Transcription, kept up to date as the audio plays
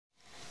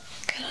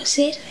Καλώς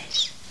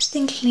ήρθες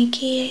στην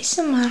κλινική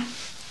ASMR.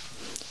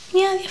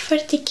 Μια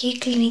διαφορετική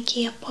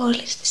κλινική από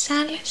όλες τις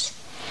άλλες,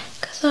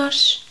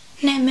 καθώς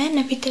ναι μεν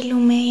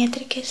επιτελούμε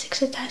ιατρικές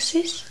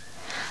εξετάσεις,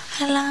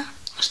 αλλά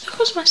ο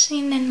στόχος μας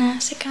είναι να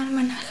σε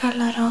κάνουμε να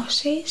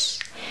χαλαρώσεις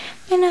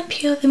με ένα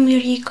πιο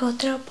δημιουργικό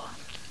τρόπο.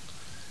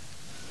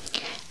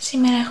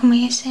 Σήμερα έχουμε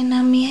για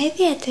σένα μια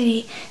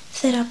ιδιαίτερη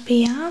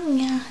θεραπεία,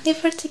 μια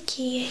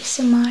διαφορετική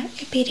ASMR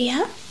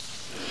εμπειρία.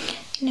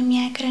 Είναι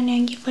μια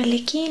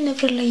κρανιοεγκεφαλική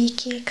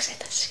νευρολογική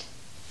εξέταση.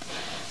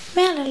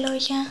 Με άλλα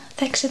λόγια,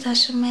 θα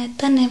εξετάσουμε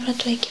τα νεύρα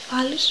του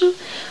εγκεφάλου σου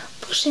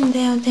που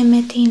συνδέονται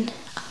με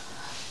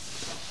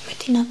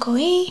την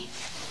ακοή,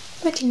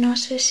 με την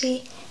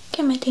όσφρηση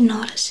και με την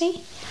όραση,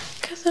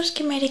 καθώς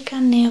και μερικά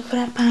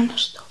νεύρα πάνω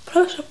στο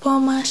πρόσωπό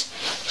μας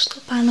και στο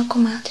πάνω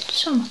κομμάτι του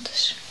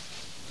σώματος.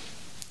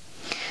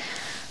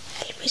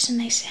 Ελπίζω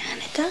να είσαι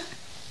άνετα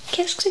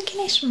και ας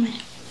ξεκινήσουμε.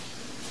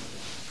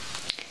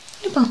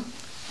 Λοιπόν,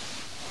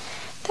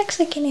 θα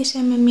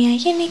ξεκινήσουμε με μια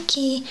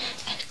γενική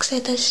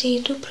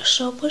εξέταση του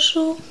προσώπου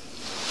σου,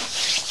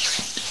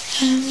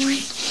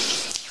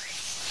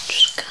 του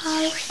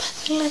σκάλπ,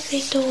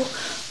 δηλαδή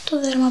το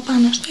δέρμα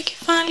πάνω στο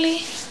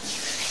κεφάλι.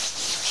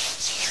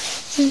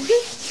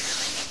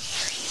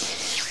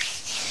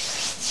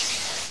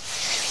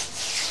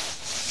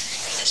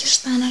 Θα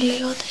ζεστάνω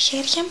λίγο τα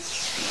χέρια μου,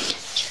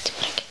 γιατί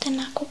πρόκειται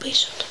να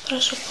ακουμπήσω το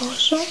πρόσωπό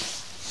σου.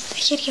 Τα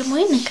χέρια μου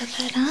είναι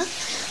καθαρά,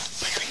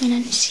 οπότε μην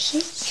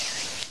ανησυχείς.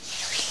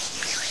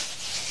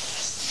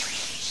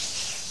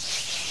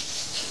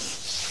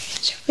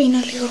 Σου αφήνω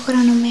λίγο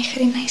χρόνο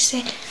μέχρι να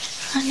είσαι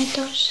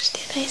άνετος στη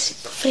θέση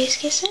που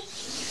βρίσκεσαι.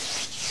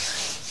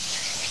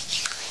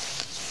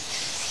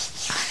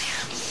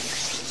 Ωραία.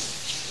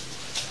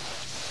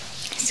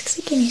 Ας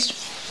ξεκινήσουμε.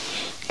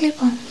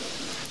 Λοιπόν,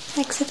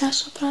 θα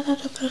εξετάσω πρώτα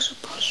το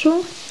πρόσωπό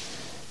σου,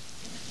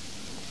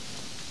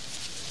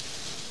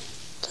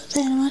 το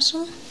δέρμα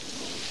σου,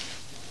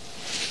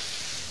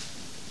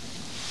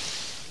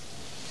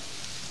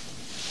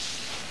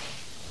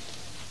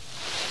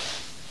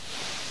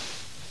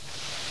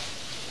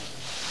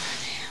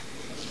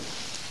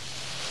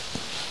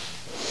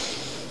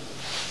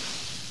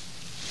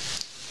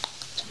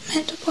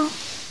 μέτωπο,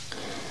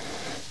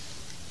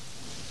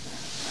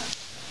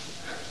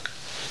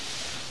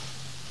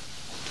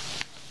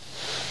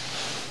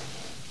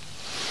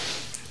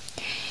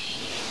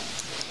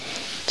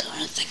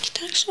 τώρα θα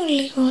κοιτάξω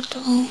λίγο το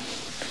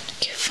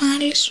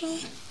κεφάλι σου.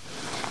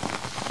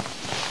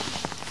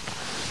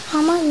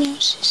 Άμα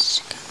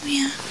νιώσεις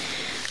καμία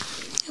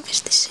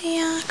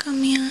ευαισθησία,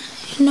 καμία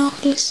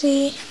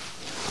ενόχληση,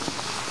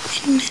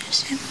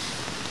 ενημέρωσέ με.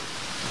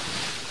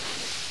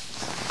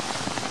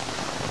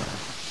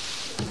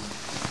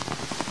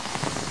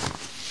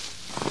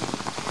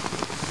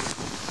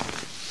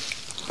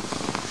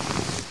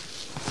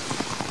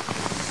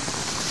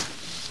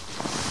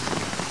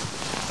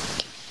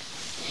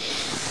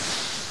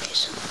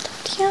 Πίσω από τα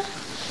αυτιά.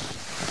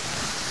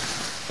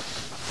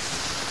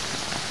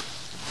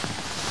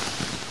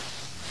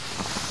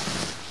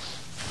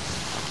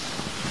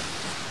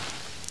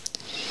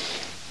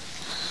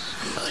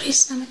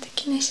 Μπορείς να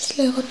μετακινήσεις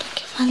λίγο το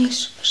κεφάλι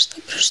σου προς τα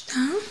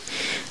μπροστά,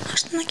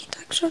 ώστε να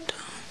κοιτάξω τον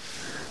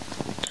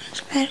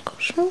σφαίρκο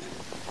σου.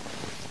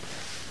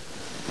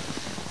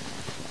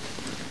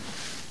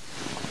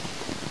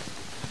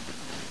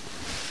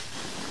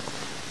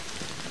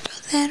 Το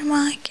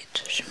δέρμα και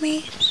τους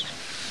μυς.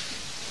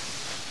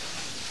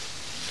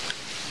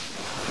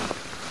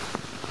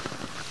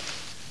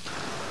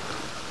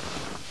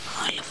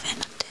 Όλα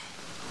φαίνονται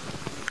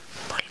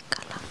πολύ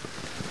καλά.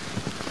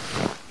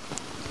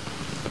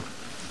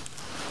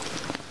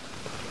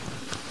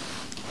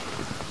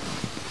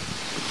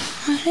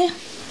 Ωραία.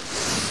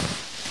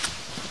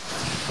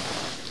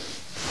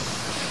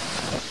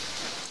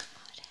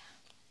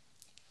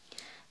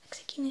 Θα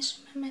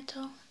ξεκινήσουμε με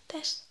το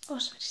τεστ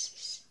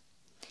όσφρησης,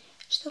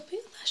 στο οποίο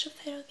θα σου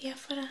φέρω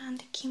διάφορα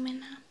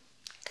αντικείμενα,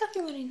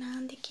 καθημερινά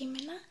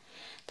αντικείμενα,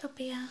 τα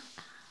οποία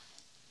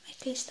με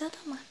κλειστά τα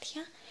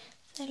μάτια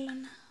θέλω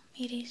να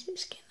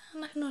μυρίσεις και να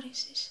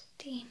αναγνωρίσεις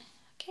τι είναι,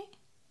 ok?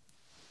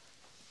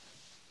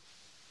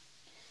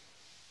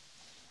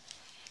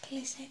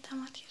 Κλείσε τα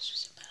μάτια σου,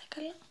 σε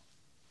παρακαλώ.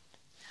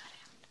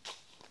 Ωραία.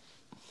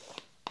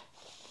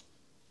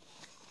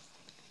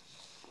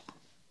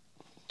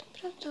 Το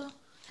πρώτο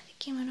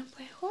αντικείμενο που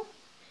έχω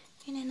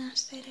είναι ένα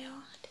στερεό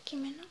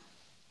αντικείμενο.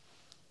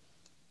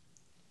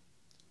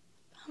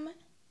 Πάμε.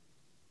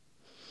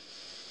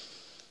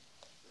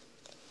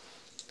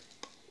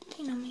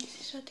 Τι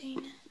νομίζεις ότι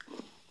είναι?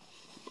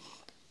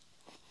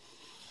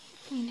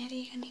 Είναι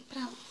ρίγανη,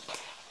 μπράβο.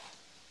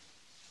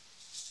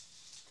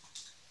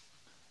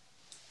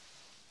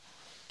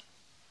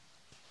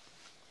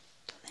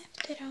 Το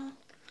δεύτερο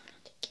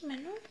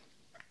αντικείμενο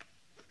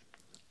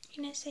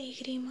είναι σε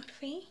υγρή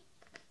μορφή.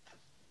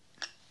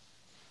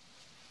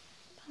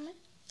 Πάμε.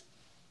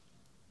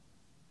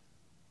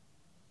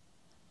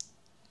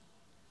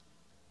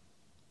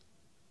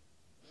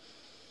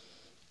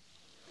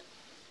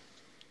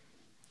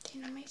 Τι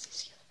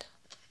νομίζεις γι' αυτό?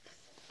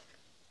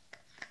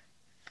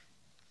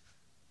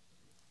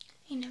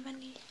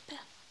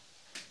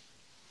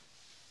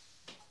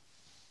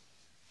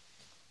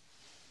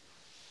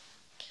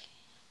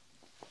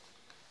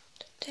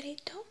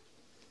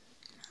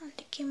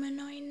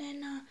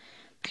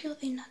 πιο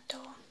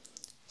δυνατό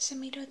σε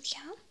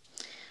μυρωδιά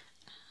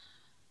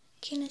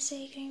και είναι σε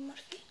υγρή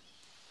μορφή.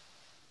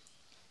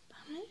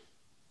 Πάμε.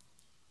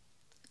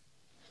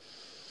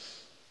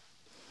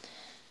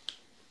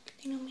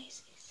 Τι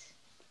νομίζεις?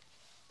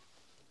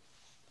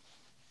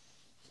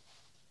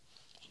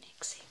 Είναι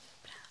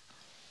ξύπρα.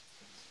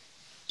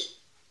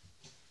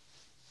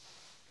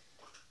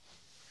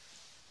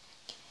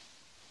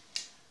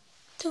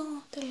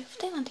 Το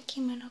τελευταίο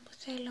αντικείμενο που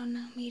θέλω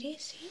να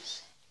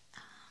μυρίσεις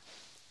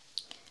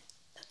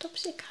θα το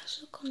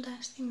ψεκάσω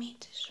κοντά στη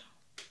μύτη σου.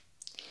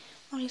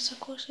 Μόλις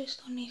ακούσεις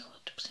τον ήχο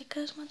του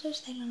ψεκάσματος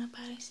θέλω να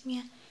πάρεις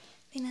μια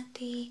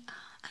δυνατή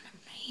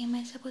αναπνοή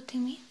μέσα από τη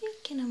μύτη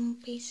και να μου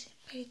πεις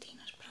περί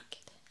τίνος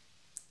πρόκειται.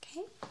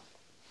 Okay?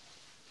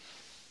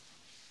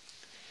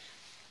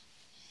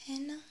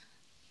 1,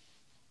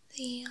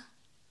 2,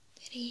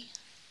 3.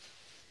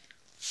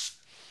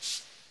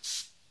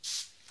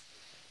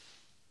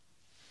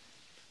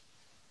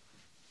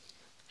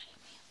 Άλλη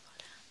μια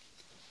φορά.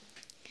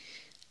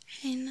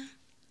 1,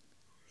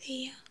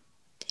 2,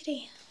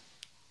 3.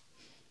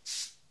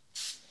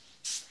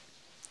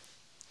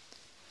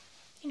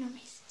 Τι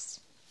νομίζεις?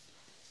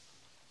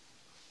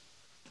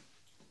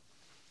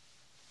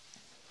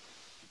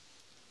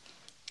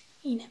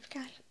 Είναι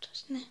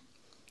ευκάλυπτος, ναι.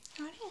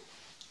 Ωραία.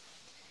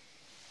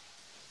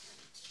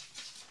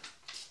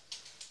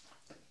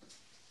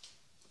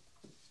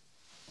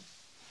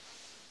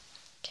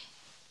 Okay.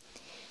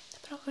 Θα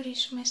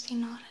προχωρήσουμε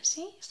στην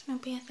όραση, στην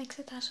οποία θα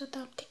εξετάσω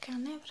τα οπτικά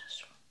νεύρα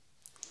σου.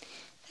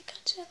 Θα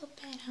κάτσω εδώ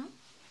πέρα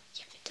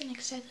για αυτή την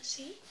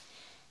εξέταση.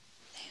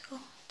 Θα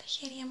έχω τα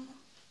χέρια μου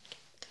και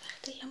τα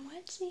δάχτυλα μου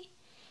έτσι.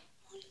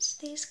 Μόλις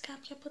δεις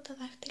κάποια από τα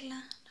δάχτυλα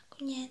να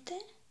κουνιέται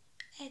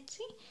έτσι,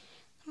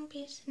 θα μου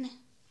πεις ναι.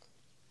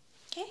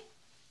 Okay.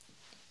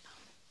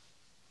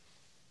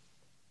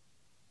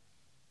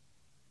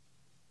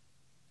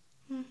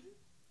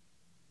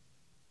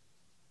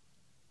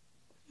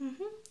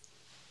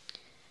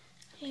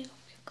 Λίγο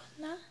πιο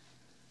κοντά.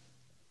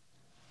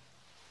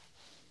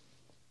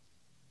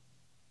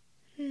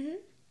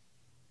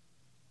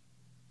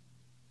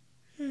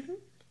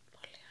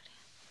 Πολύ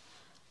ωραία.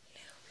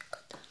 Λίγο πιο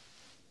κοντά.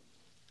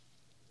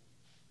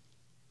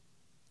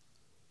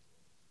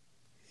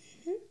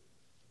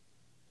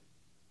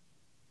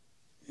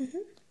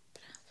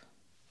 Μπράβο.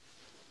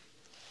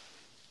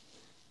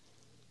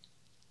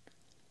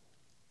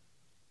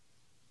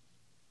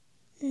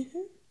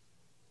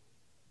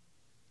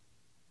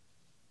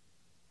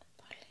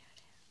 Πολύ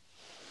ωραία.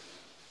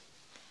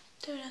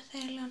 Τώρα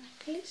θέλω να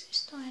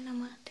κλείσεις το ένα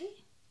μάτι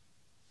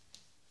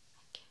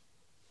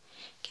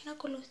και να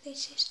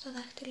ακολουθήσεις το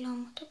δάχτυλό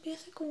μου, το οποίο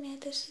θα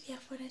κουνιέται σε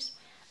διάφορες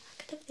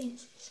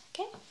κατευθύνσεις.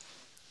 Okay?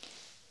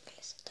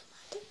 Κλείσε το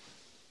μάτι.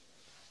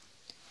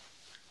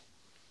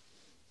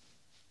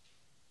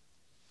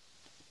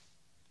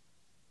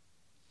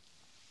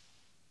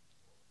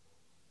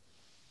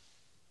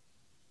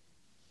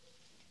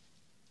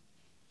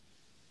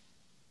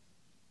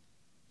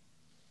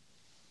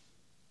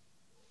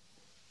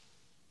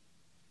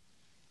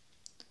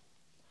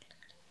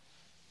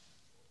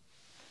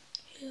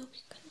 Λίγο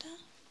πιο κοντά.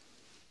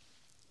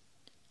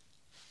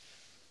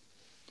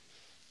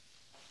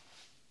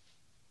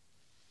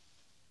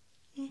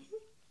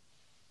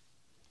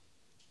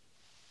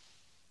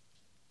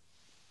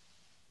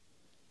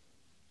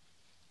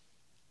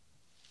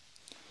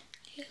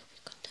 Λίγο πιο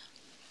κοντά.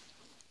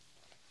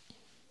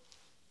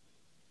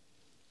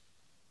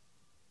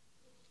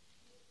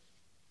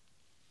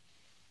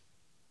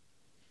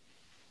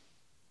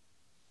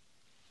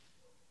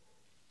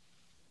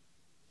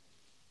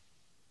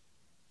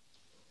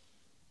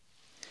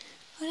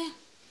 Ωραία.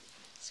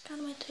 Ας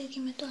κάνουμε το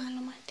ίδιο με το άλλο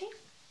μάτι.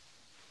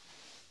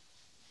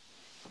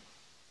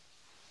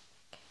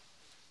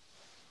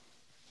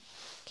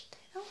 Κοίτα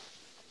εδώ.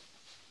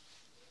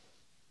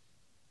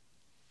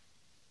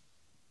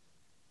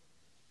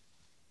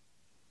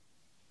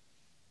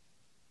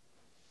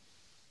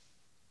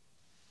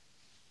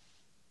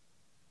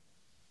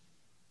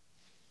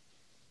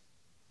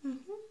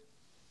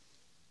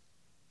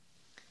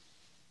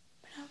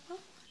 Μπράβο.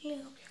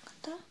 Λίγο πιο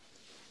κοντά.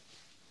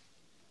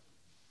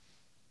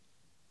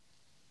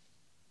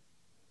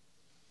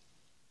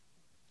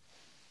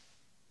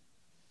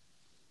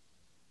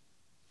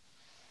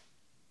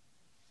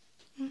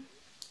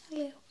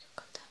 Λίγο πιο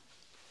κοντά.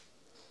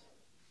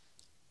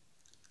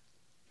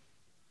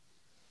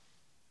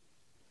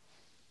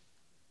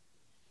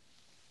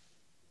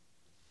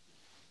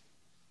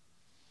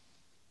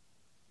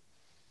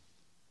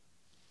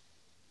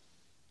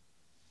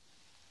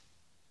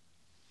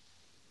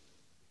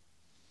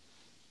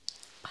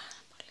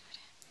 Πάρα πολύ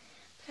ωραία.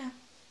 Μπράβο.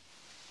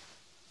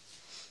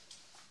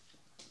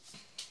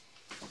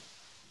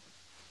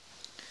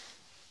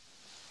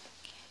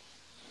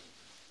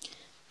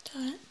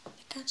 Τώρα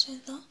θα κάτσω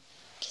εδώ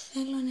και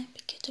θέλω να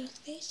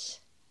επικεντρωθείς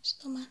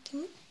στο μάτι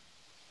μου.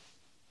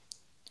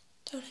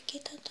 Τώρα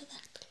κοίτα το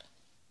δάχτυλο.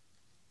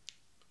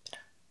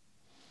 Μπράβο.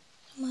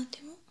 Το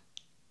μάτι μου.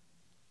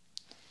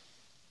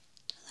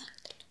 Το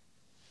δάχτυλο.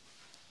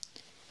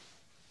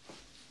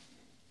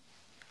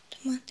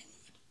 μάτι μου,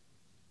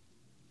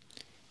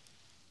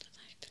 το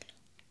δάχτυλο,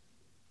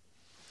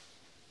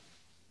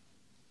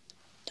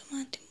 το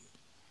μάτι μου,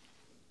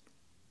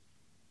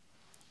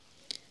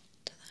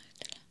 το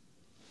δάχτυλο.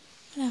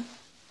 Μπράβο.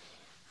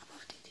 Από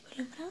αυτή την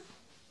πλευρά,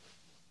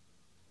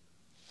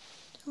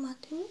 το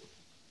μάτι μου,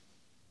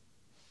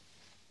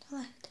 το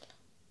δάχτυλο,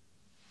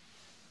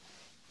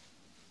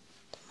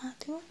 το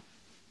μάτι μου,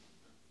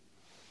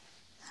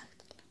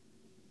 δάχτυλο,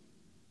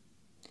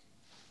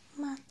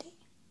 μάτι,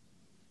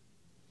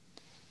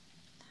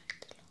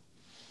 δάχτυλο,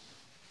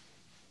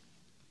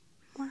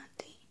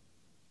 μάτι,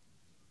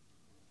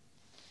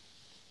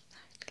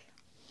 δάχτυλο.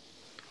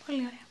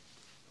 Πολύ ωραία.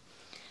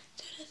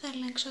 Τώρα θα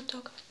ελέγξω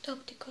το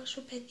οπτικό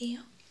σου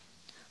πεδίο.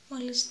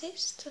 Μόλις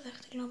δεις το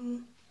δάχτυλό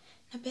μου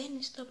να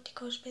μπαίνει στο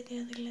οπτικό σου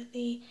πεδίο,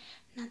 δηλαδή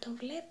να το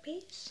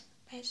βλέπεις,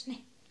 πες ναι.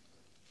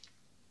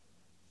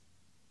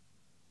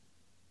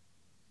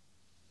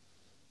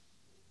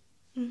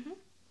 Mm-hmm.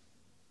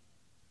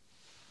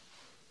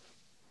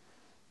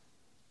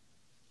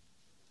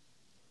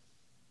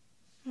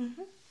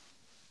 Mm-hmm.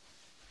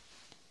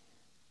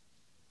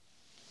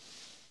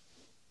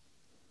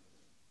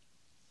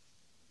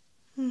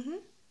 Mm-hmm.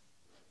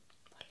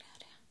 Πολύ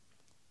ωραία.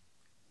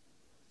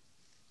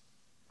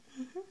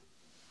 Mm-hmm.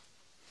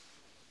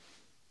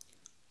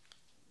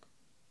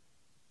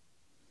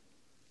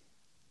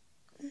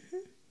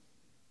 Mm-hmm.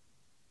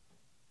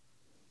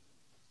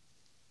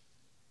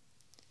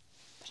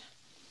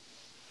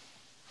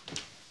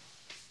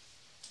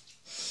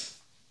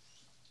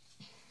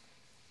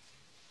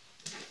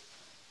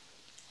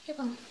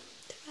 Λοιπόν,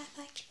 τώρα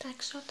θα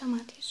κοιτάξω τα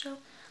μάτια σου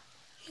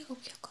λίγο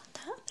πιο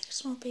κοντά. Θα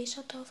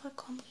χρησιμοποιήσω το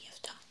φακό μου γι'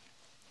 αυτό.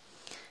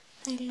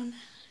 Θέλω να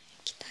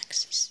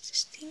κοιτάξεις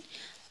στην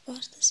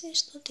απόσταση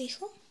στο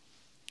τοίχο.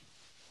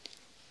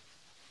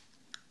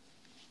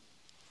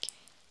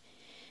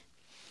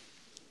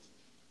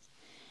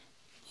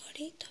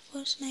 Μπορεί το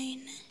φως να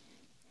είναι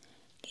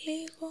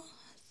λίγο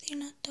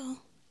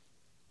δυνατό,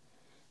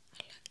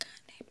 αλλά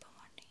κάνε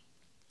υπομονή.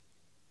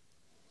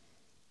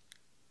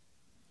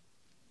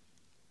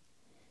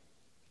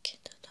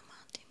 Κοίτα το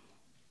μάτι μου,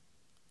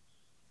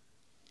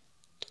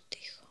 το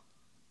τοίχο,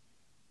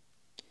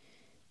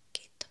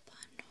 κοίτα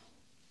πάνω,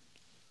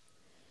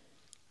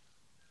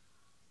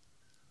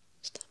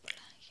 στα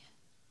πλάγια,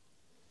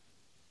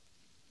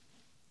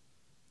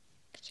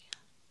 δεξιά,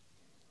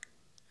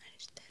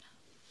 αριστερά.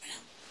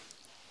 Μπράβο.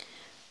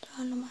 Το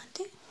άλλο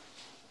μάτι,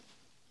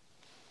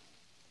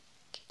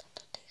 κοίτα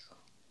το τοίχο,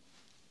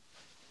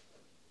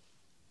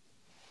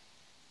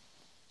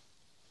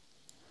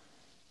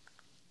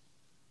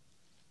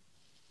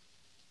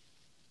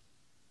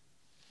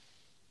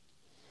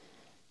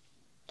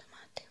 το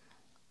μάτι μου,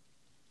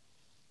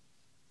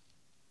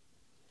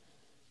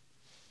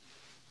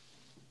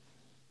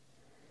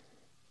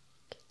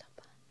 κοίτα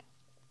πάνω,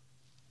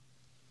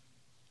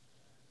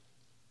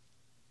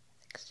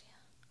 δεξιά,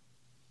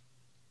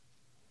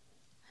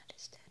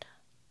 αριστερά.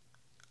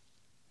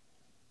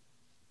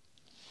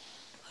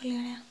 Πολύ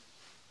ωραία.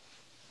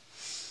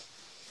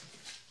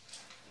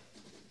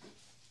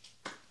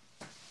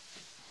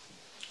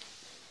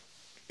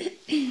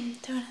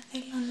 Τώρα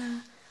θέλω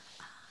να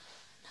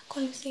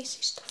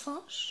ακολουθήσεις το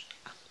φως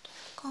από το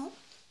φακό.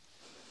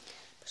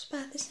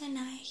 Προσπάθησε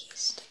να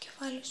έχεις το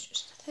κεφάλι σου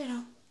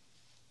σταθερό.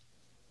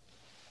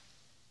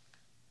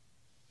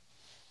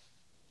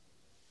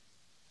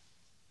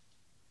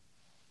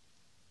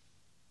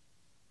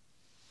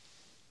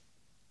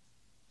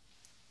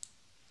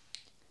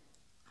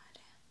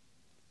 Ωραία.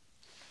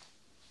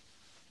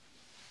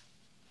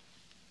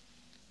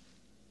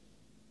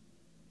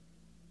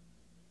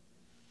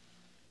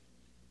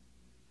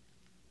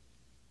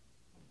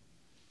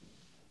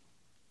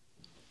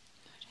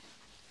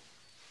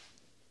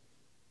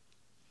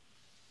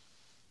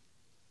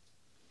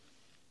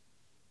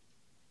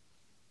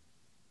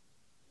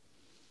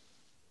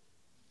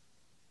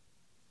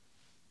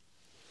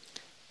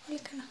 Πολύ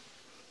καλά.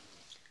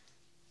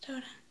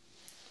 Τώρα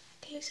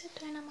κλείσε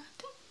το ένα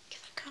μάτι και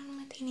θα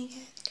κάνουμε την ίδια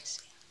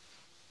διαδικασία.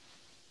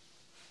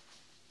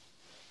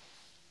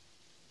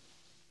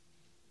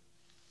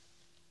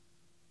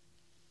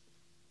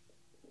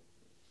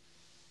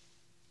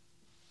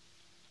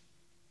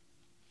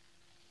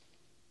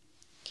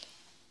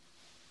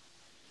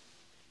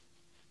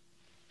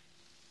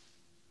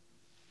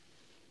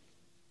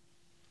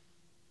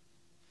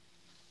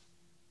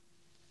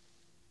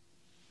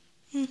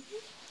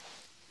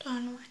 Το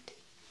άλλο μάτι.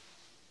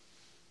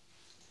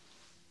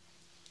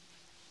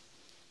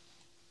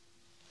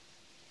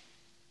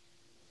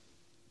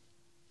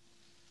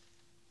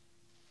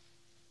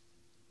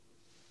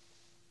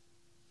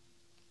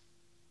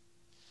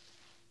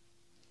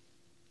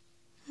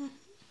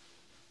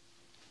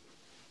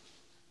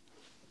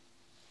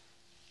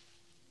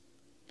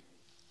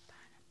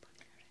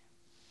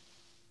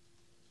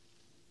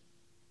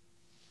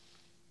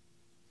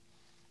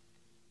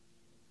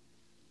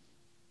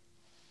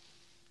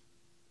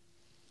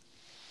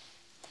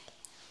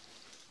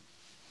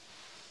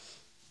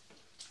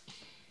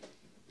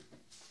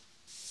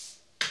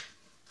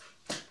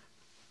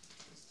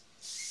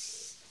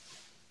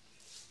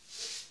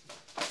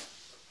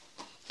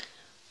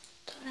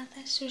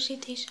 θα σου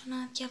ζητήσω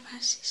να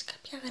διαβάσεις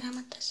κάποια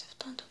γράμματα σε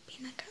αυτόν τον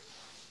πίνακα.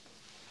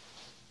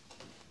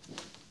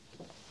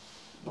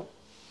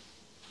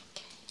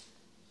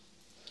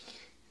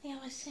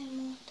 Διάβασέ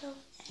μου το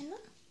 1,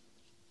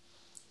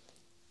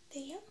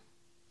 2,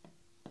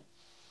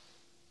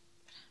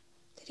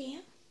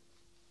 3,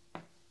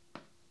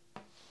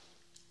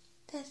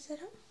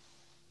 4,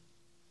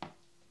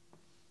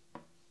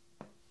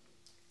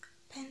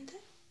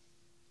 5.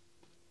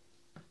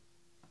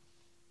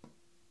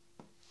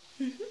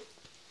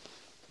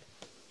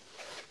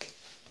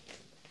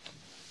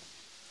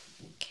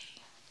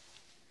 Okay.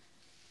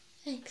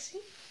 6.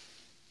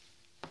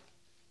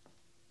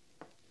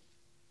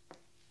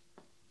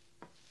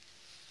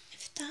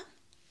 7.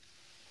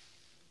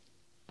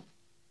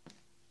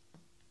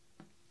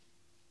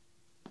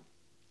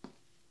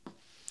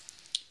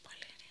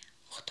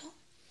 8.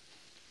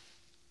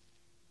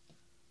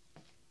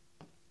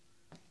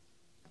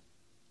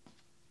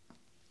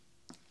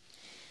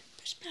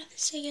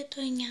 Προσπάθησε για το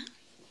 9.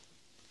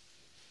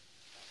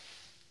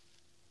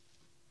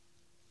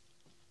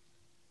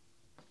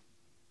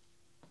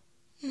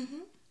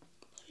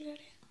 Πολύ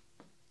ωραία.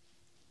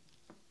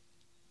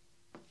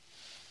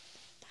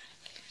 Πάρα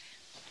πολύ ωραία.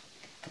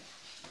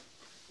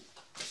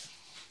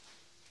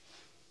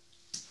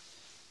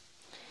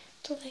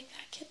 Το 10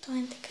 και το 11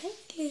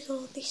 είναι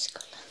λίγο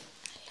δύσκολα,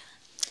 αλλά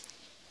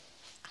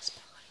ας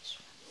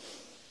προχωρήσουμε.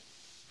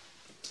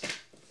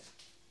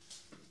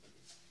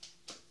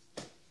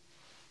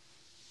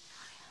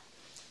 Ωραία.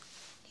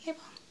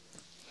 Λοιπόν,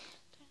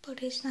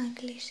 μπορείς να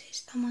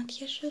κλείσεις τα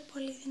μάτια σου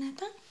πολύ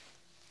δυνατά,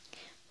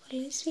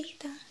 πολύ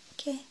σφιχτά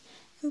και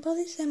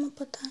εμπόδισέ με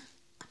από το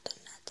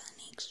να τα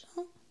ανοίξω.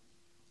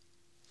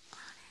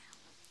 Ωραία.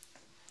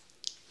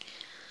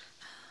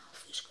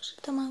 Φούσκωσε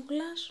τα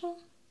μάγουλά σου.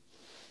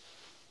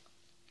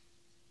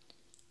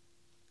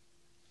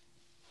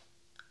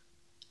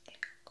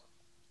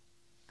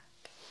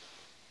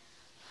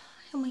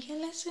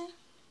 Χαμογέλασε.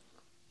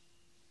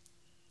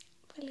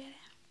 Πολύ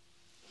ωραία.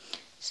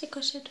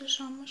 Σήκωσε τους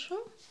ώμους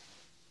σου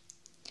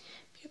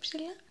πιο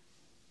ψηλά.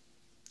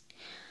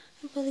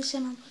 Εμπόδισέ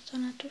με από το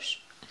να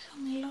τους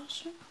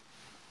χαμηλώσω.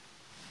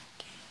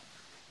 Και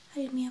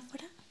άλλη μία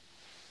φορά.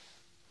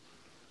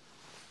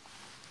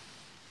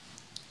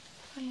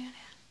 Πολύ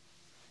ωραία.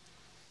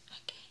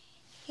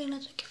 Γύρνα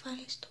το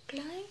κεφάλι στο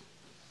πλάι.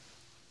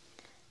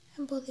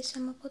 Εμπόδισέ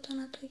με από το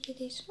να το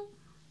γυρίσω.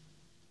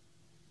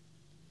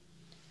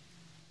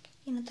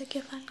 Γύρνα το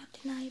κεφάλι από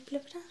την άλλη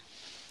πλευρά.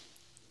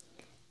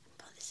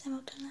 Εμπόδισέ με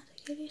από το να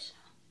το γυρίσω.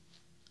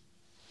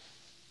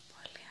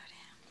 Πολύ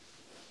ωραία.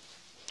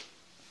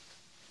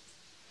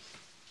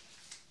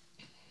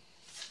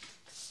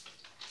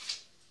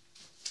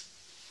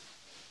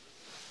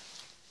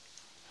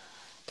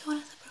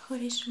 Τώρα θα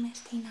προχωρήσουμε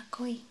στην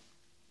ακοή.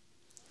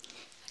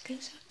 Θα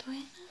κλείσω το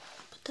ένα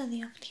από τα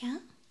δύο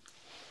αυτιά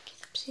και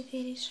θα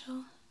ψιθυρίσω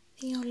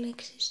 2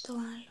 λέξεις στο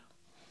άλλο.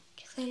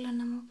 Και θέλω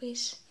να μου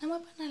πεις, να μου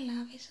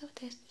επαναλάβεις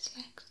αυτές τις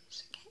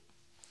λέξεις, okay?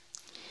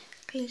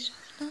 Κλείσω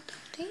αυτό το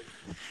αυτί.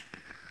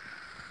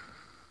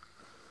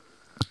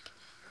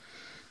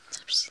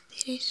 Θα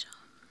ψιθυρίσω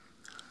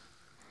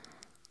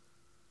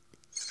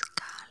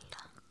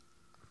σκάλα,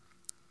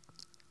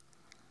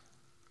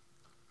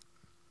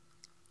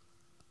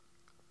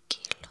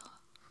 κιλό.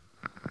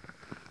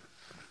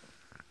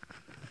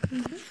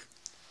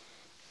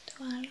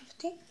 Το άλλο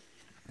αυτή.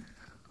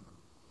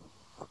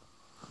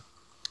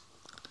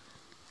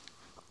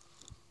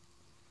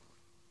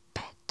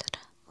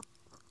 Πέτρα,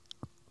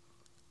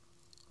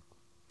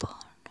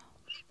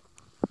 πόνος.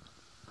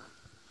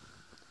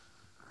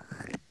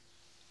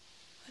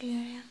 Πολύ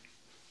ωραία.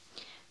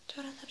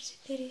 Τώρα θα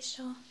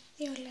ψιθυρίσω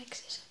 2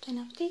 λέξεις από το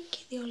ένα αυτή και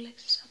 2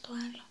 λέξεις από το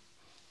άλλο.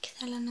 Και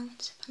θέλω να μου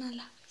τις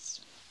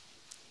επαναλάβεις.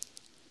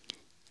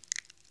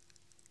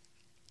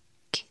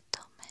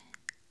 Κοίταμε.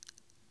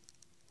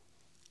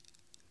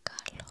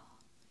 Καλό.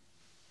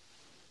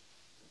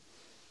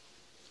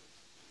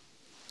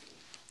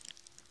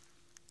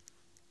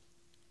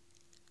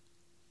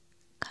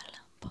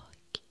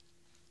 Καλαμπόκι.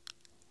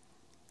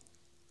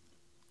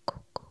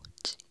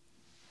 Κουκούτσι.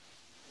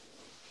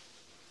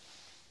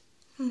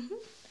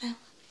 Μπράβο.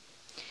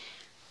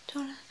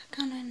 Τώρα θα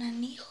κάνω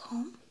έναν ήχο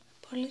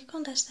πολύ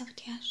κοντά στα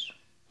αυτιά σου.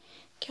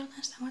 Και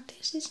όταν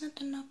σταματήσεις να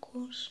τον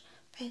ακούς,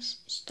 πες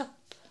stop.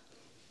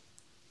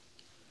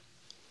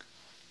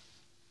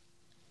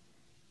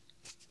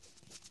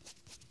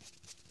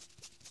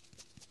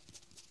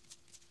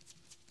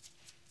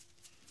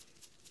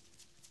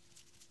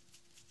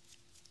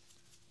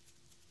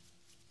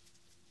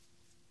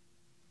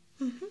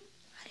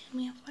 Άλλη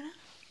μία φορά.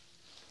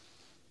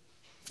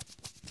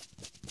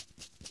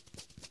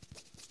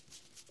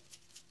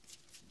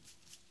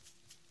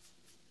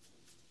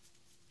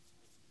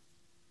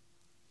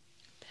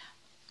 Θα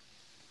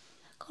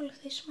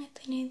ακολουθήσουμε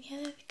την ίδια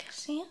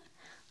διαδικασία,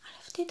 αλλά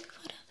αυτή τη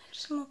φορά θα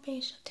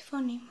χρησιμοποιήσω τη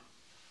φωνή μου.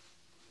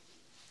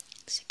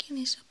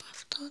 Ξεκινήσω από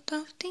αυτό το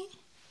αυτί.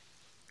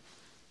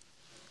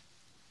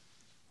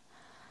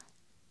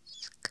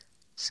 Σκ,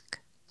 σκ,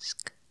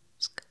 σκ,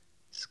 σκ,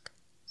 σκ,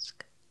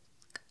 σκ,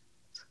 σκ.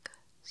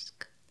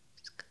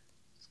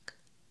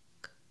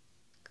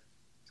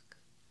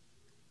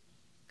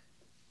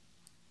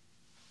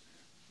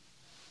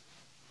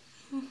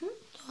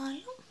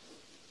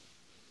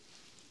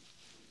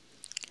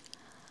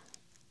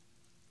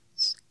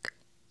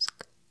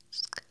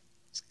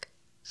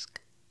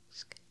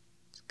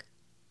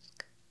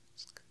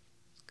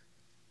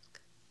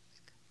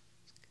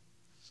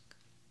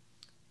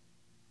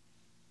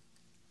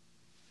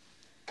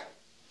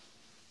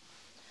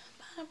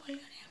 πολύ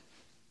ωραία.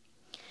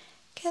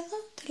 Και εδώ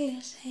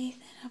τελείωσε η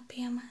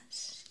θεραπεία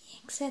μας, η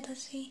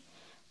εξέταση,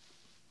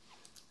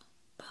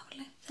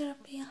 παύλα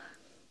θεραπεία.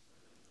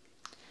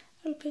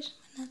 Ελπίζουμε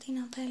να την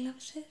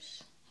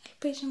απέλαυσες,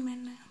 ελπίζουμε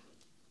να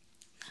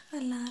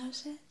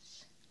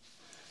χαλάρωσες.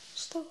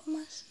 Στόχο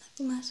μας να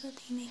θυμάσαι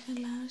ότι είναι η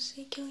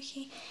χαλάρωση και όχι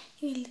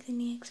η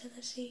αληθινή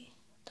εξέταση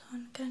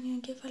των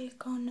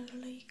κρανιοεγκεφαλικών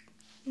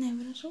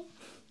νεύρων σου.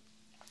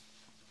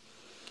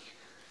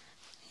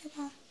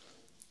 Λοιπόν,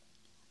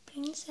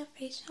 πριν σε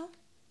αφήσω,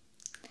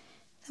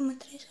 θα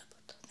μετρήσω από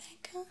το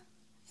 10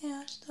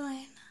 έως το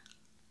 1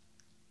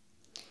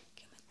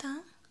 και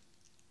μετά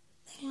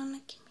θέλω να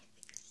κοιμηθείς.